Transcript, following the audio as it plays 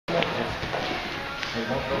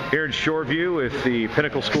Here in Shoreview with the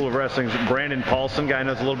Pinnacle School of Wrestling's Brandon Paulson. Guy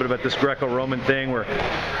knows a little bit about this Greco-Roman thing. We're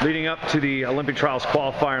leading up to the Olympic Trials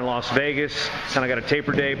qualifier in Las Vegas. Kind of got a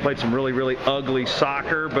taper day, played some really ugly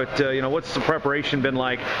soccer. But, you know, what's the preparation been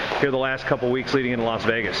like here the last couple weeks leading into Las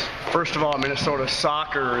Vegas? First of all, Minnesota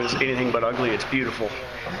soccer is anything but ugly. It's beautiful.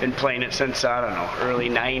 Been playing it since, I don't know, early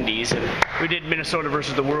 90s. And we did Minnesota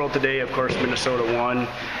versus the world today. Of course, Minnesota won,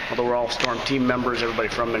 although we're all Storm team members, everybody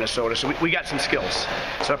from Minnesota. So we got some skills.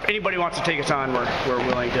 So if anybody wants to take us on, we're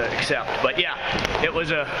willing to accept. But yeah, it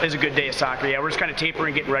was a good day of soccer. Yeah, we're just kind of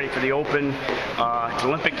tapering, getting ready for the Open. It's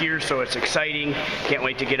Olympic year, so it's exciting. Can't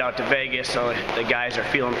wait to get out to Vegas. So the guys are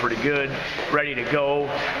feeling pretty good, ready to go.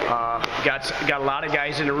 Got a lot of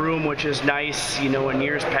guys in the room, which is nice. You know, in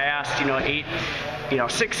years past,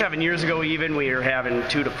 6, 7 years ago even, we were having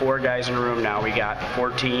 2 to 4 guys in the room. Now we got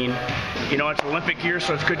 14. You know, it's Olympic year,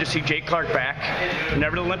 so it's good to see Jake Clark back.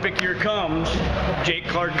 Whenever the Olympic year comes, Jake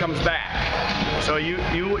Clark comes back. So you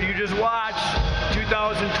just watch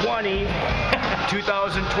 2020,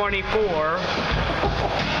 2024,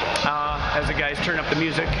 as the guys turn up the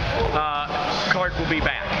music, Clark will be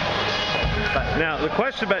back. Now, the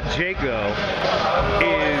question about Jake, though,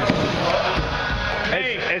 is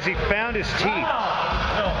as he found his teeth.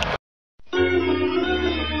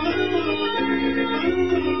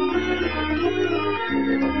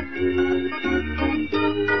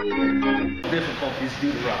 Difficulties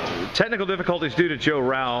due to Rao. Technical difficulties due to Joe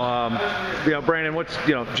Rao. Brandon,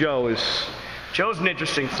 Joe's an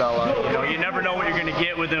interesting fella. You never know what you're going to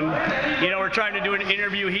get with him. We're trying to do an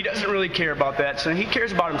interview. He doesn't really care about that. So he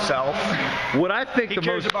cares about himself. What I think he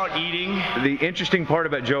cares about eating. The interesting part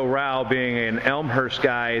about Joe Rao being an Elmhurst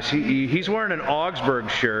guy is he's wearing an Augsburg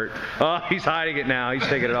shirt. Oh, he's hiding it now. He's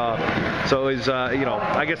taking it off. So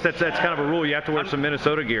I guess that's kind of a rule. You have to wear some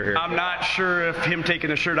Minnesota gear here. I'm not sure if him taking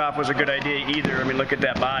the shirt off was a good idea either. I mean, look at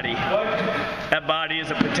that body. That body is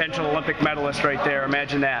a potential Olympic medalist right there.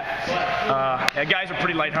 Imagine that. Guys are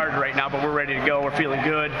pretty lighthearted right now, but we're ready to go. We're feeling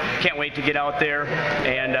good. Can't wait to get out there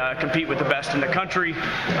and compete with the best in the country.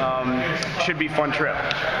 Should be a fun trip.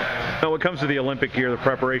 Now, when it comes to the Olympic year, the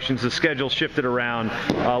preparations, the schedule shifted around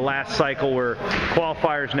last cycle, where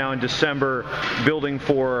qualifiers now in December, building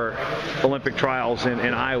for Olympic trials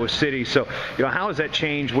in Iowa City. So, how has that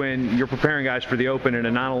changed when you're preparing guys for the Open in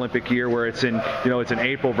a non-Olympic year, where it's in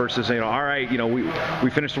April versus all right,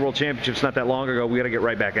 we finished the World Championships not that long ago. We got to get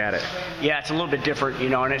right back at it. Yeah, it's a little bit different,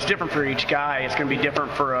 and it's different for each guy. It's going to be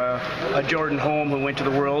different for a Jordan Holm who went to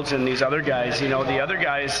the Worlds, and these other guys. The other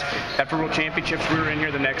guys after World Championships, we were in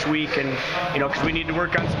here the next week, and because we need to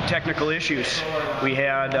work on some technical issues. We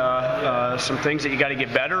had some things that you got to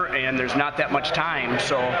get better, and there's not that much time.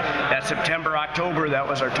 So that September, October, that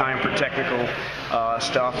was our time for technical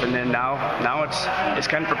stuff, and then now it's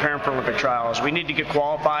kind of preparing for Olympic trials. We need to get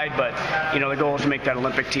qualified, but the goal is to make that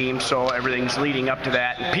Olympic team. So everything's leading up to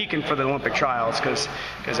that and peaking for the Olympic trials, because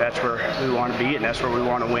that's where we want to be and that's where we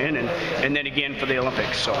want to win, and then again for the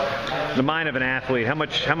Olympics. So the mind of an athlete, how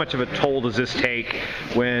much of a toll does this take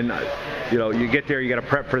when you get there? You got to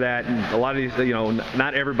prep for that, and a lot of these,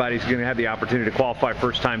 not everybody's going to have the opportunity to qualify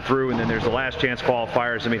first time through, and then there's the last chance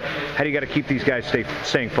qualifiers. I mean, how do you got to keep these guys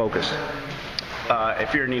staying focused?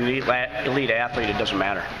 If you're an elite athlete, it doesn't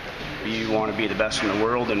matter. You want to be the best in the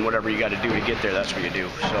world, and whatever you got to do to get there, that's what you do.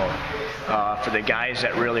 So for the guys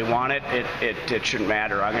that really want it, it shouldn't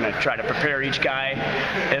matter. I'm going to try to prepare each guy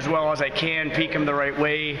as well as I can, peak them the right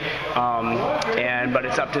way, but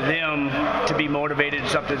it's up to them to be motivated.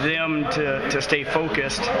 It's up to them to stay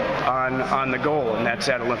focused on the goal, and that's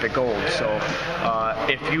that Olympic gold. So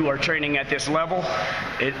if you are training at this level,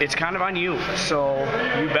 it's kind of on you. So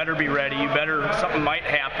you better be ready. Something might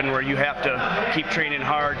happen where you have to keep training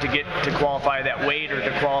hard to get to qualify that weight or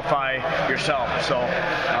to qualify yourself. So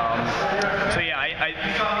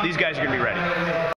yeah, these guys are going to be ready.